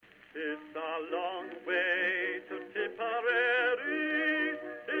It's a long way to Tipperary.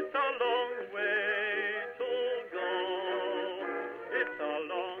 It's a long way to go. It's a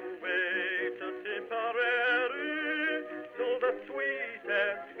long way to Tipperary, to the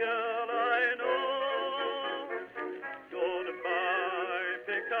sweetest girl I know. Goodbye,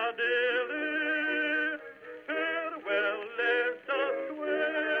 Piccadilly. Farewell, Leicester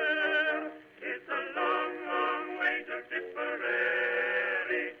Square. It's a long, long way to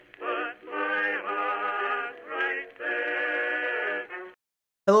Tipperary, but my heart's right there.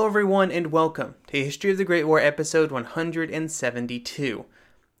 Hello everyone and welcome to History of the Great War episode 172.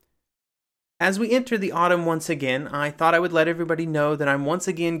 As we enter the autumn once again, I thought I would let everybody know that I'm once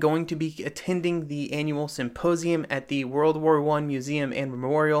again going to be attending the annual symposium at the World War I Museum and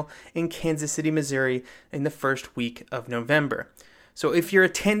Memorial in Kansas City, Missouri in the first week of November. So if you're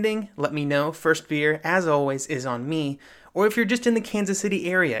attending, let me know. First beer, as always, is on me. Or if you're just in the Kansas City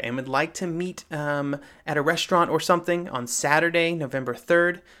area and would like to meet at a restaurant or something on Saturday, November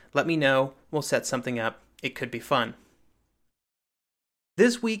 3rd, let me know. We'll set something up. It could be fun.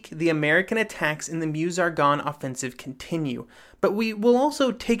 This week, the American attacks in the Meuse-Argonne offensive continue, but we will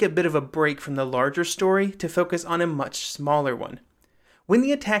also take a bit of a break from the larger story to focus on a much smaller one. When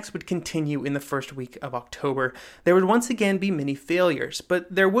the attacks would continue in the first week of October, there would once again be many failures,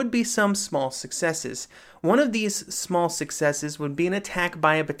 but there would be some small successes. One of these small successes would be an attack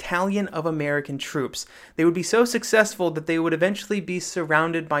by a battalion of American troops. They would be so successful that they would eventually be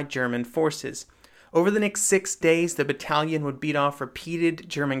surrounded by German forces. Over the next 6 days, the battalion would beat off repeated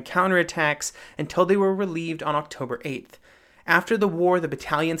German counterattacks until they were relieved on October 8th. After the war, the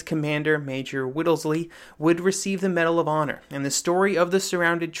battalion's commander, Major Whittlesey, would receive the Medal of Honor, and the story of the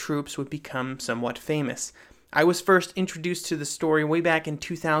surrounded troops would become somewhat famous. I was first introduced to the story way back in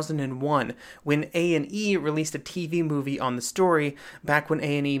 2001, when A&E released a TV movie on the story, back when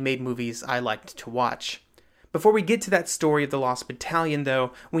A&E made movies I liked to watch. Before we get to that story of the Lost Battalion,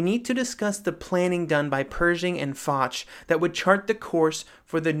 though, we need to discuss the planning done by Pershing and Foch that would chart the course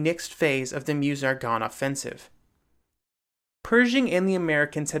for the next phase of the Meuse-Argonne offensive. Pershing and the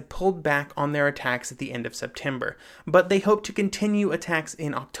Americans had pulled back on their attacks at the end of September, but they hoped to continue attacks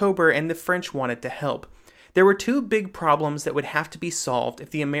in October, and the French wanted to help. There were two big problems that would have to be solved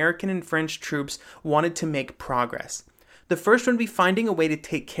if the American and French troops wanted to make progress. The first would be finding a way to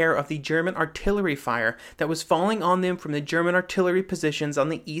take care of the German artillery fire that was falling on them from the German artillery positions on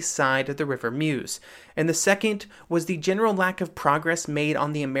the east side of the River Meuse, and the second was the general lack of progress made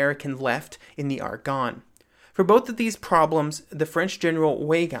on the American left in the Argonne. For both of these problems, the French General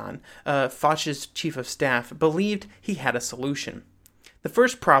Weygand, Foch's chief of staff, believed he had a solution. The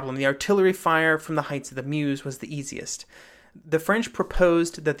first problem, the artillery fire from the heights of the Meuse, was the easiest. The French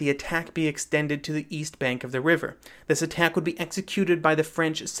proposed that the attack be extended to the east bank of the river. This attack would be executed by the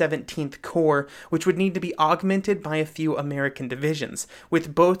French 17th Corps, which would need to be augmented by a few American divisions,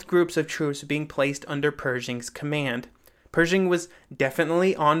 with both groups of troops being placed under Pershing's command. Pershing was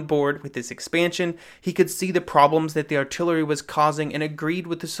definitely on board with this expansion. He could see the problems that the artillery was causing and agreed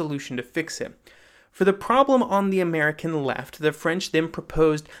with the solution to fix it. For the problem on the American left, the French then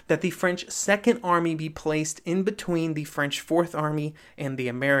proposed that the French Second Army be placed in between the French Fourth Army and the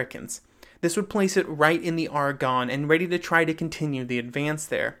Americans. This would place it right in the Argonne and ready to try to continue the advance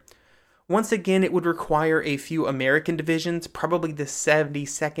there. Once again, it would require a few American divisions, probably the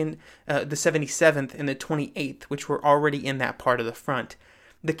 77th and the 28th, which were already in that part of the front.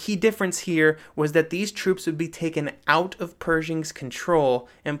 The key difference here was that these troops would be taken out of Pershing's control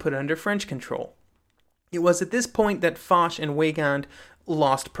and put under French control. It was at this point that Foch and Weygand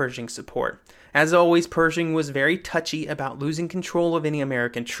lost Pershing's support. As always, Pershing was very touchy about losing control of any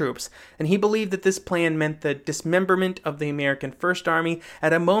American troops, and he believed that this plan meant the dismemberment of the American First Army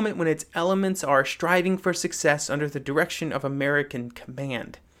at a moment when its elements are striving for success under the direction of American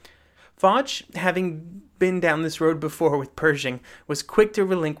command. Foch, having been down this road before with Pershing, was quick to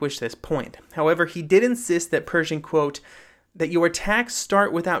relinquish this point. However, he did insist that Pershing, quote, that your attacks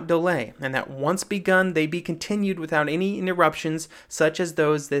start without delay, and that once begun they be continued without any interruptions such as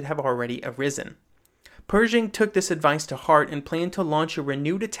those that have already arisen. Pershing took this advice to heart and planned to launch a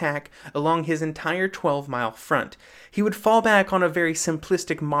renewed attack along his entire 12-mile front. He would fall back on a very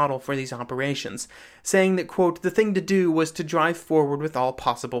simplistic model for these operations, saying that, quote, the thing to do was to drive forward with all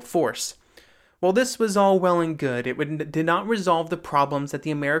possible force. While this was all well and good, it did not resolve the problems that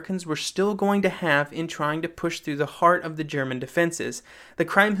the Americans were still going to have in trying to push through the heart of the German defenses. The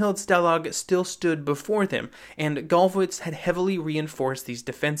Kriemhildstalag still stood before them, and Gallwitz had heavily reinforced these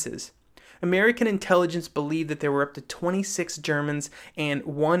defenses. American intelligence believed that there were up to 26 Germans and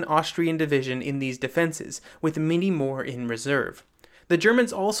 1 Austrian division in these defenses, with many more in reserve. The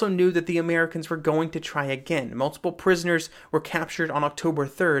Germans also knew that the Americans were going to try again. Multiple prisoners were captured on October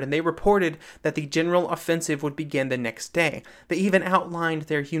 3rd, and they reported that the general offensive would begin the next day. They even outlined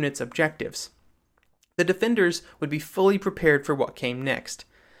their unit's objectives. The defenders would be fully prepared for what came next.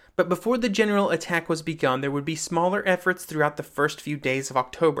 But before the general attack was begun, there would be smaller efforts throughout the first few days of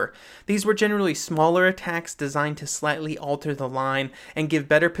October. These were generally smaller attacks designed to slightly alter the line and give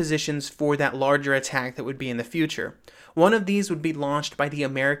better positions for that larger attack that would be in the future. One of these would be launched by the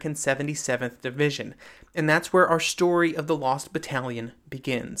American 77th Division, and that's where our story of the Lost Battalion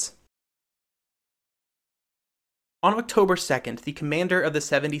begins. On October 2nd, the commander of the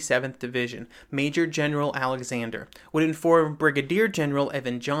 77th Division, Major General Alexander, would inform Brigadier General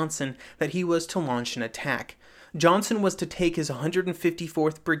Evan Johnson that he was to launch an attack. Johnson was to take his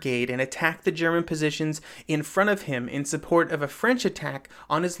 154th Brigade and attack the German positions in front of him in support of a French attack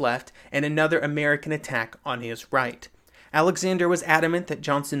on his left and another American attack on his right. Alexander was adamant that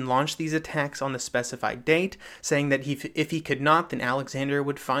Johnson launch these attacks on the specified date, saying that if he could not, then Alexander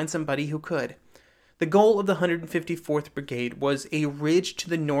would find somebody who could. The goal of the 154th Brigade was a ridge to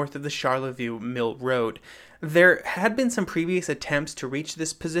the north of the Charleville Mill Road. There had been some previous attempts to reach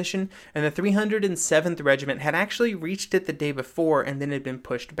this position, and the 307th Regiment had actually reached it the day before and then had been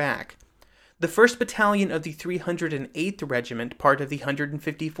pushed back. The 1st Battalion of the 308th Regiment, part of the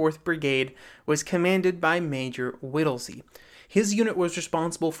 154th Brigade, was commanded by Major Whittlesey. His unit was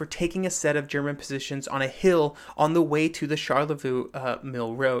responsible for taking a set of German positions on a hill on the way to the Charleville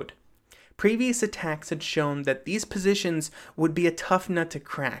Mill Road. Previous attacks had shown that these positions would be a tough nut to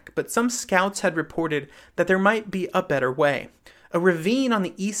crack, but some scouts had reported that there might be a better way. A ravine on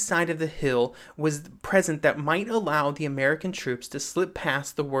the east side of the hill was present that might allow the American troops to slip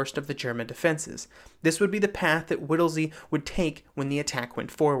past the worst of the German defenses. This would be the path that Whittlesey would take when the attack went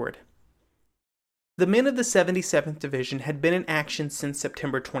forward. The men of the 77th Division had been in action since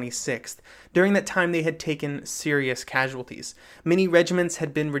September 26th. During that time, they had taken serious casualties. Many regiments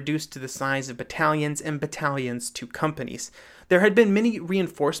had been reduced to the size of battalions and battalions to companies. There had been many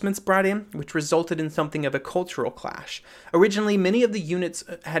reinforcements brought in, which resulted in something of a cultural clash. Originally, many of the units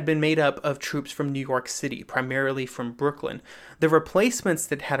had been made up of troops from New York City, primarily from Brooklyn. The replacements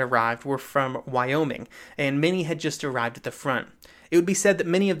that had arrived were from Wyoming, and many had just arrived at the front. It would be said that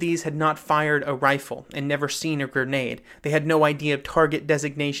many of these had not fired a rifle and never seen a grenade. They had no idea of target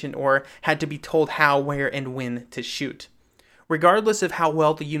designation or had to be told how, where, and when to shoot. Regardless of how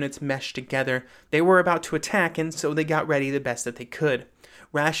well the units meshed together, they were about to attack, and so they got ready the best that they could.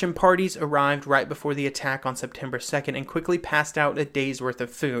 Ration parties arrived right before the attack on September 2nd and quickly passed out a day's worth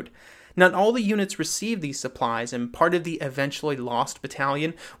of food. Not all the units received these supplies, and part of the eventually lost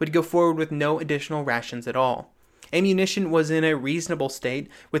battalion would go forward with no additional rations at all. Ammunition was in a reasonable state,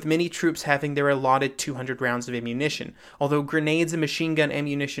 with many troops having their allotted 200 rounds of ammunition, although grenades and machine gun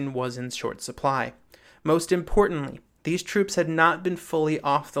ammunition was in short supply. Most importantly, these troops had not been fully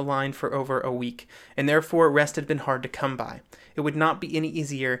off the line for over a week, and therefore rest had been hard to come by. It would not be any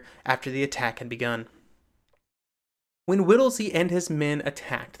easier after the attack had begun. When Whittlesey and his men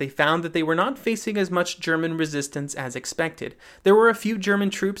attacked, they found that they were not facing as much German resistance as expected. There were a few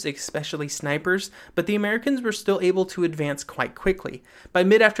German troops, especially snipers, but the Americans were still able to advance quite quickly. By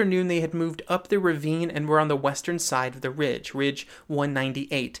mid-afternoon, they had moved up the ravine and were on the western side of the ridge, Ridge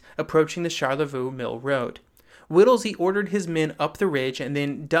 198, approaching the Charleville Mill Road. Whittlesey ordered his men up the ridge and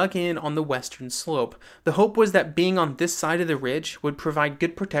then dug in on the western slope. The hope was that being on this side of the ridge would provide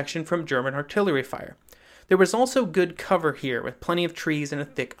good protection from German artillery fire. There was also good cover here, with plenty of trees and a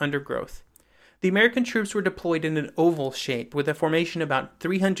thick undergrowth. The American troops were deployed in an oval shape, with a formation about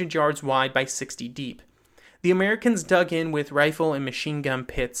 300 yards wide by 60 deep. The Americans dug in with rifle and machine gun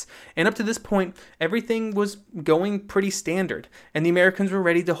pits, and up to this point, everything was going pretty standard, and the Americans were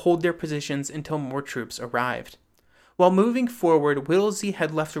ready to hold their positions until more troops arrived. While moving forward, Whittlesey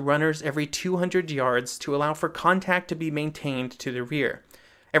had left runners every 200 yards to allow for contact to be maintained to the rear.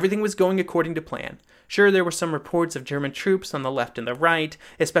 Everything was going according to plan. Sure, there were some reports of German troops on the left and the right,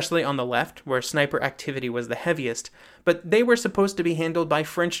 especially on the left, where sniper activity was the heaviest, but they were supposed to be handled by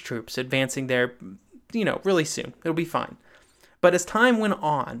French troops advancing there, really soon. It'll be fine. But as time went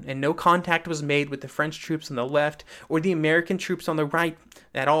on, and no contact was made with the French troops on the left or the American troops on the right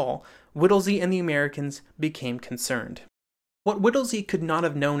at all, Whittlesey and the Americans became concerned. What Whittlesey could not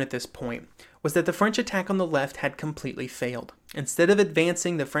have known at this point was that the French attack on the left had completely failed. Instead of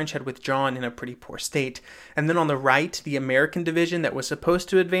advancing, the French had withdrawn in a pretty poor state, and then on the right, the American division that was supposed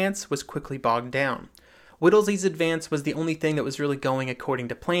to advance was quickly bogged down. Whittlesey's advance was the only thing that was really going according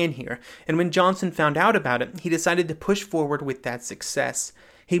to plan here, and when Johnson found out about it, he decided to push forward with that success.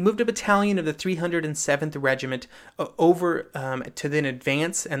 He moved a battalion of the 307th Regiment over to then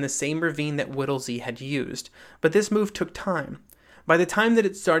advance and the same ravine that Whittlesey had used, but this move took time. By the time that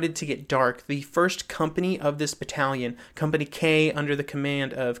it started to get dark, the first company of this battalion, Company K under the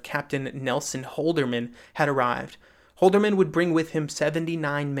command of Captain Nelson Holderman, had arrived. Holderman would bring with him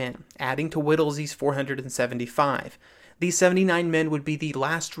 79 men, adding to Whittlesey's 475. These 79 men would be the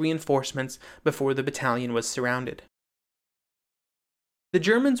last reinforcements before the battalion was surrounded. The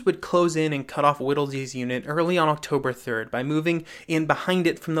Germans would close in and cut off Whittlesey's unit early on October 3rd by moving in behind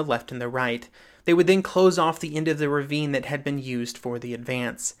it from the left and the right. They would then close off the end of the ravine that had been used for the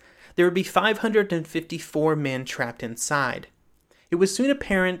advance. There would be 554 men trapped inside. It was soon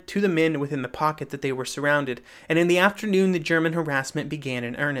apparent to the men within the pocket that they were surrounded, and in the afternoon the German harassment began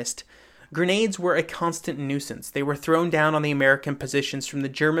in earnest. Grenades were a constant nuisance. They were thrown down on the American positions from the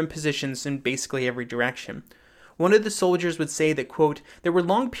German positions in basically every direction. One of the soldiers would say that, quote, there were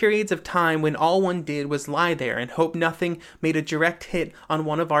long periods of time when all one did was lie there and hope nothing made a direct hit on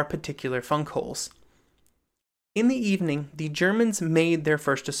one of our particular funk holes. In the evening, the Germans made their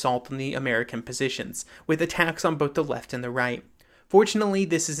first assault on the American positions, with attacks on both the left and the right. Fortunately,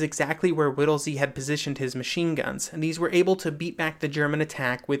 this is exactly where Whittlesey had positioned his machine guns, and these were able to beat back the German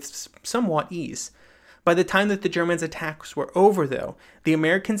attack with somewhat ease. By the time that the Germans' attacks were over, though, the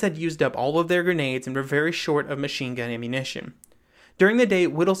Americans had used up all of their grenades and were very short of machine gun ammunition. During the day,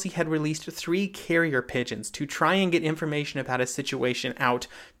 Whittlesey had released 3 carrier pigeons to try and get information about his situation out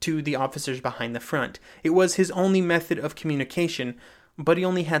to the officers behind the front. It was his only method of communication, but he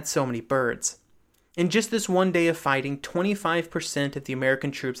only had so many birds. In just this one day of fighting, 25% of the American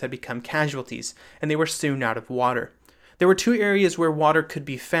troops had become casualties, and they were soon out of water. There were 2 areas where water could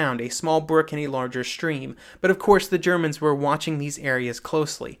be found, a small brook and a larger stream, but of course the Germans were watching these areas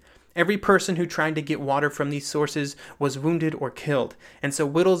closely. Every person who tried to get water from these sources was wounded or killed, and so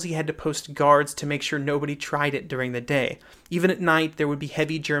Whittlesey had to post guards to make sure nobody tried it during the day. Even at night, there would be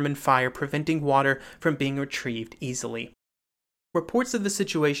heavy German fire preventing water from being retrieved easily. Reports of the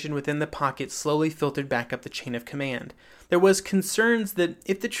situation within the pocket slowly filtered back up the chain of command. There was concerns that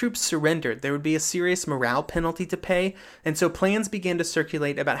if the troops surrendered, there would be a serious morale penalty to pay, and so plans began to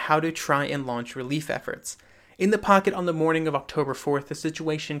circulate about how to try and launch relief efforts. In the pocket on the morning of October 4th, the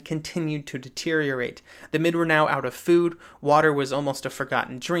situation continued to deteriorate. The men were now out of food, water was almost a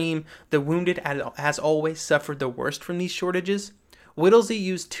forgotten dream, the wounded, as always, suffered the worst from these shortages. Whittlesey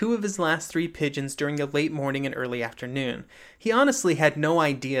used 2 of his last 3 pigeons during the late morning and early afternoon. He honestly had no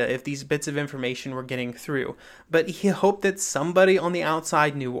idea if these bits of information were getting through, but he hoped that somebody on the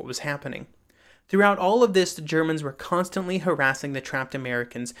outside knew what was happening. Throughout all of this, the Germans were constantly harassing the trapped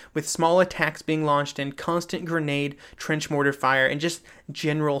Americans, with small attacks being launched and constant grenade, trench mortar fire, and just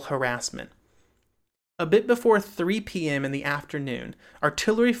general harassment. A bit before 3 p.m. in the afternoon,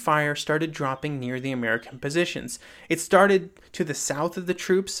 artillery fire started dropping near the American positions. It started to the south of the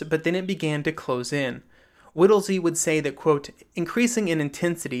troops, but then it began to close in. Whittlesey would say that, quote, increasing in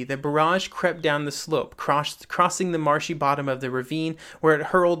intensity, the barrage crept down the slope, crossing the marshy bottom of the ravine, where it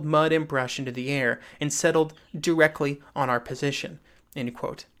hurled mud and brush into the air and settled directly on our position, end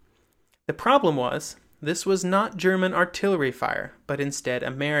quote. The problem was, this was not German artillery fire, but instead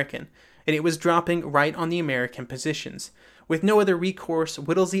American, and it was dropping right on the American positions. With no other recourse,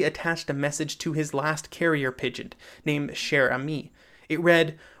 Whittlesey attached a message to his last carrier pigeon, named Cher Ami. It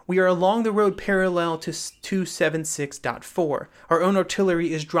read, "We are along the road parallel to 276.4. Our own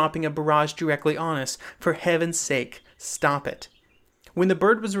artillery is dropping a barrage directly on us. For heaven's sake, stop it." When the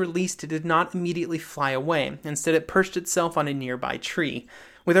bird was released, it did not immediately fly away. Instead, it perched itself on a nearby tree.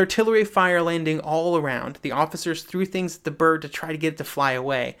 With artillery fire landing all around, the officers threw things at the bird to try to get it to fly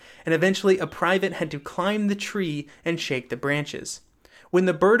away, and eventually a private had to climb the tree and shake the branches. When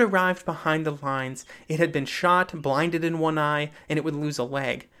the bird arrived behind the lines, it had been shot, blinded in one eye, and it would lose a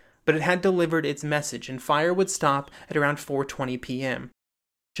leg. But it had delivered its message, and fire would stop at around 4:20 p.m.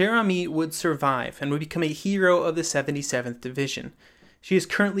 Jeremy would survive and would become a hero of the 77th Division. She is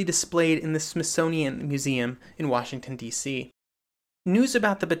currently displayed in the Smithsonian Museum in Washington, D.C. News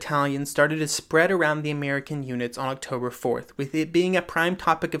about the battalion started to spread around the American units on October 4th, with it being a prime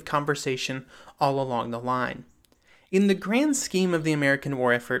topic of conversation all along the line. In the grand scheme of the American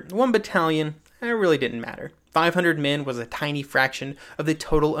war effort, 1 battalion really didn't matter. 500 men was a tiny fraction of the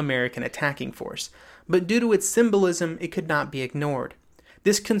total American attacking force, but due to its symbolism, it could not be ignored.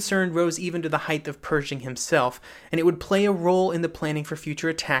 This concern rose even to the height of Pershing himself, and it would play a role in the planning for future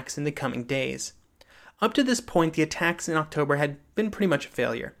attacks in the coming days. Up to this point, the attacks in October had been pretty much a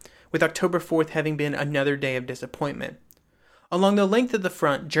failure, with October 4th having been another day of disappointment. Along the length of the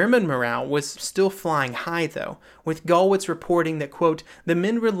front, German morale was still flying high, though, with Gallwitz reporting that, quote, the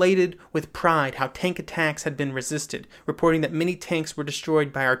men related with pride how tank attacks had been resisted, reporting that many tanks were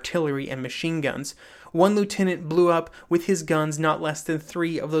destroyed by artillery and machine guns. One lieutenant blew up with his guns not less than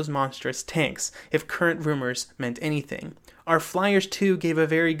 3 of those monstrous tanks, if current rumors meant anything. Our flyers, too, gave a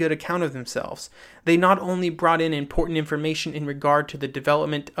very good account of themselves. They not only brought in important information in regard to the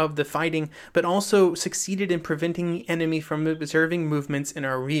development of the fighting, but also succeeded in preventing the enemy from observing movements in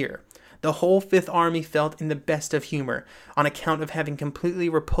our rear. The whole Fifth Army felt in the best of humor, on account of having completely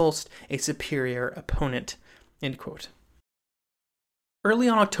repulsed a superior opponent." End quote. Early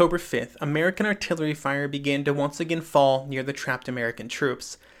on October 5th, American artillery fire began to once again fall near the trapped American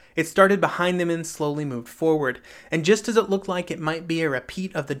troops. It started behind them and slowly moved forward, and just as it looked like it might be a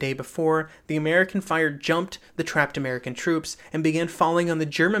repeat of the day before, the American fire jumped the trapped American troops and began falling on the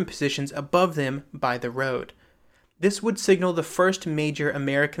German positions above them by the road. This would signal the first major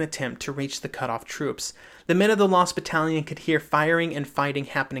American attempt to reach the cut-off troops. The men of the lost battalion could hear firing and fighting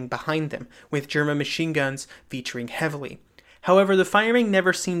happening behind them, with German machine guns featuring heavily. However, the firing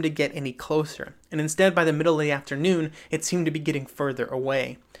never seemed to get any closer, and instead by the middle of the afternoon, it seemed to be getting further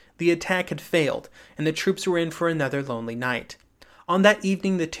away. The attack had failed, and the troops were in for another lonely night. On that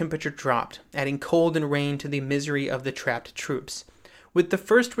evening, the temperature dropped, adding cold and rain to the misery of the trapped troops. With the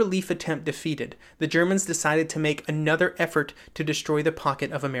first relief attempt defeated, the Germans decided to make another effort to destroy the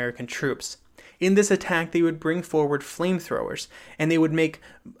pocket of American troops. In this attack, they would bring forward flamethrowers, and they would make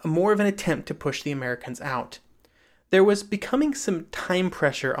more of an attempt to push the Americans out. There was becoming some time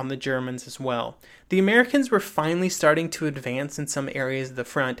pressure on the Germans as well. The Americans were finally starting to advance in some areas of the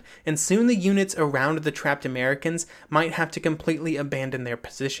front, and soon the units around the trapped Americans might have to completely abandon their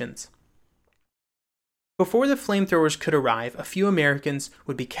positions. Before the flamethrowers could arrive, a few Americans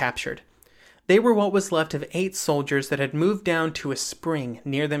would be captured. They were what was left of 8 soldiers that had moved down to a spring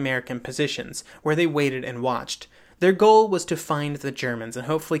near the American positions, where they waited and watched. Their goal was to find the Germans and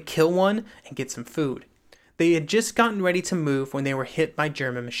hopefully kill one and get some food. They had just gotten ready to move when they were hit by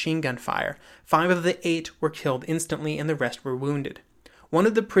German machine gun fire. 5 of the 8 were killed instantly and the rest were wounded. One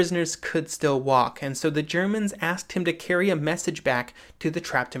of the prisoners could still walk, and so the Germans asked him to carry a message back to the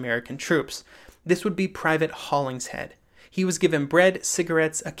trapped American troops. This would be Private Hollingshead. He was given bread,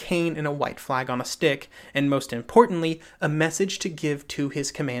 cigarettes, a cane, and a white flag on a stick, and most importantly, a message to give to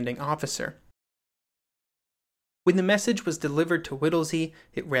his commanding officer. When the message was delivered to Whittlesey,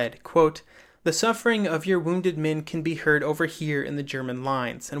 it read, quote, "The suffering of your wounded men can be heard over here in the German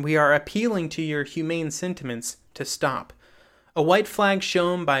lines, and we are appealing to your humane sentiments to stop. A white flag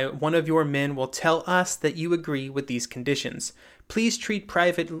shown by one of your men will tell us that you agree with these conditions. Please treat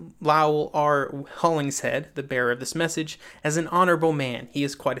Private Lowell R. Hollingshead, the bearer of this message, as an honorable man. He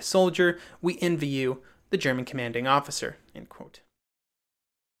is quite a soldier. We envy you, the German commanding officer." End quote.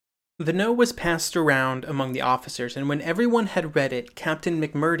 The note was passed around among the officers, and when everyone had read it, Captain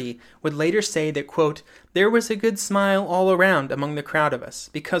McMurdy would later say that, quote, "There was a good smile all around among the crowd of us,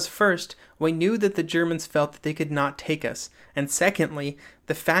 because first, we knew that the Germans felt that they could not take us, and secondly,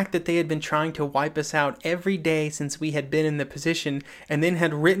 the fact that they had been trying to wipe us out every day since we had been in the position, and then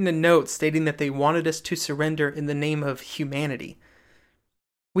had written a note stating that they wanted us to surrender in the name of humanity."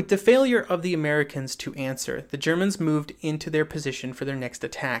 With the failure of the Americans to answer, the Germans moved into their position for their next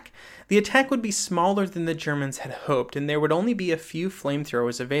attack. The attack would be smaller than the Germans had hoped, and there would only be a few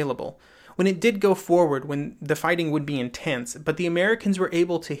flamethrowers available. When it did go forward, when the fighting would be intense, but the Americans were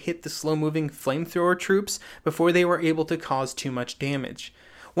able to hit the slow-moving flamethrower troops before they were able to cause too much damage.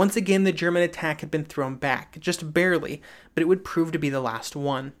 Once again, the German attack had been thrown back, just barely, but it would prove to be the last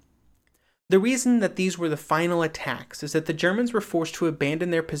one. The reason that these were the final attacks is that the Germans were forced to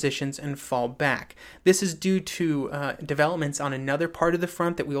abandon their positions and fall back. This is due to developments on another part of the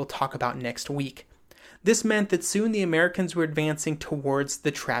front that we will talk about next week. This meant that soon the Americans were advancing towards the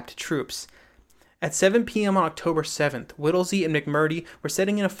trapped troops. At 7 p.m. on October 7th, Whittlesey and McMurdy were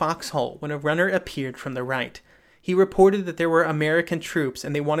sitting in a foxhole when a runner appeared from the right. He reported that there were American troops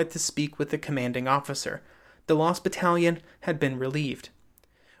and they wanted to speak with the commanding officer. The lost battalion had been relieved.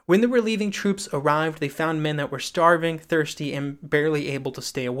 When the relieving troops arrived, they found men that were starving, thirsty, and barely able to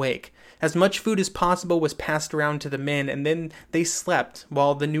stay awake. As much food as possible was passed around to the men, and then they slept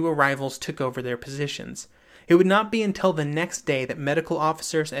while the new arrivals took over their positions. It would not be until the next day that medical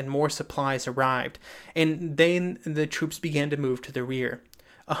officers and more supplies arrived, and then the troops began to move to the rear.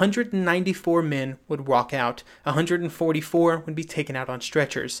 194 men would walk out, 144 would be taken out on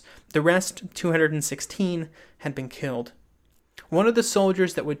stretchers. The rest, 216, had been killed. One of the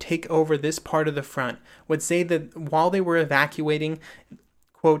soldiers that would take over this part of the front would say that while they were evacuating,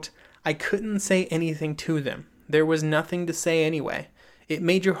 quote, "I couldn't say anything to them. There was nothing to say anyway. It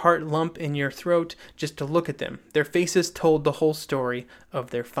made your heart lump in your throat just to look at them. Their faces told the whole story of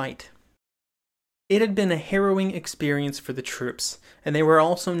their fight. It had been a harrowing experience for the troops, and they were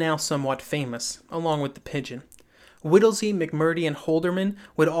also now somewhat famous, along with the pigeon. Whittlesey, McMurdy, and Holderman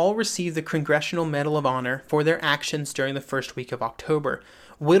would all receive the Congressional Medal of Honor for their actions during the first week of October.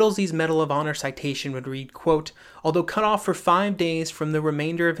 Whittlesey's Medal of Honor citation would read, quote, "Although cut off for 5 days from the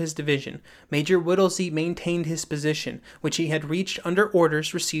remainder of his division, Major Whittlesey maintained his position, which he had reached under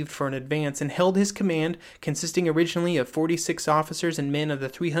orders received for an advance, and held his command, consisting originally of 46 officers and men of the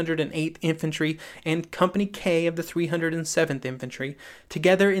 308th Infantry and Company K of the 307th Infantry,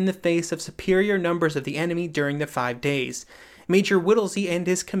 together in the face of superior numbers of the enemy during the 5 days. Major Whittlesey and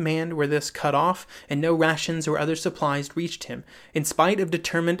his command were thus cut off, and no rations or other supplies reached him, in spite of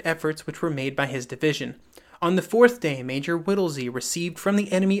determined efforts which were made by his division. On the 4th day, Major Whittlesey received from the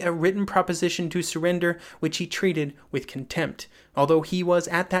enemy a written proposition to surrender, which he treated with contempt, although he was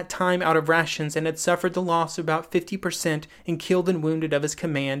at that time out of rations and had suffered the loss of about 50% in killed and wounded of his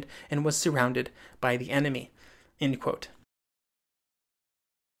command, and was surrounded by the enemy." End quote.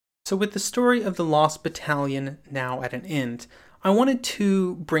 So with the story of the Lost Battalion now at an end, I wanted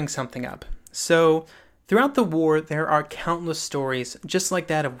to bring something up. So throughout the war, there are countless stories just like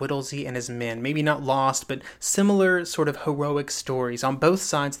that of Whittlesey and his men, maybe not lost, but similar sort of heroic stories on both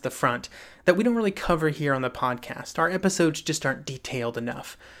sides of the front that we don't really cover here on the podcast. Our episodes just aren't detailed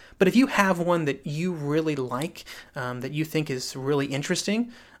enough. But if you have one that you really like, that you think is really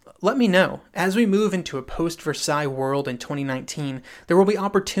interesting, let me know. As we move into a post-Versailles world in 2019, there will be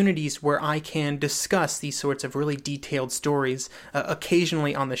opportunities where I can discuss these sorts of really detailed stories,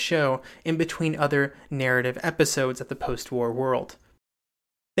 occasionally on the show, in between other narrative episodes of the post-war world.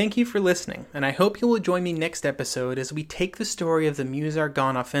 Thank you for listening, and I hope you will join me next episode as we take the story of the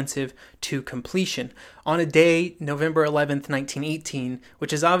Meuse-Argonne offensive to completion on a day, November 11th, 1918,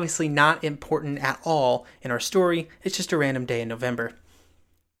 which is obviously not important at all in our story. It's just a random day in November.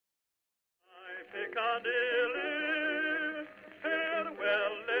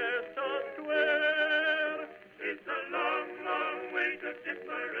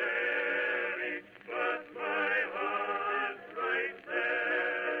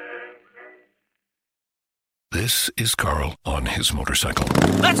 This is Carl on his motorcycle.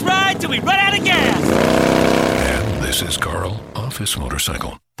 Let's ride till we run out of gas! And this is Carl off his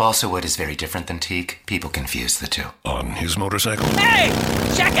motorcycle. Balsa wood is very different than teak. People confuse the two. On his motorcycle. Hey!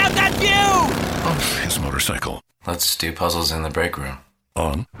 Check out that view! Off his motorcycle. Let's do puzzles in the break room.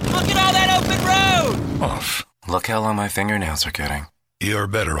 On. Look at all that open road! Off. Look how long my fingernails are getting. You're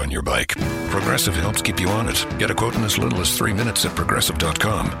better on your bike. Progressive helps keep you on it. Get a quote in as little as 3 minutes at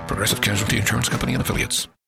Progressive.com. Progressive Casualty Insurance Company and Affiliates.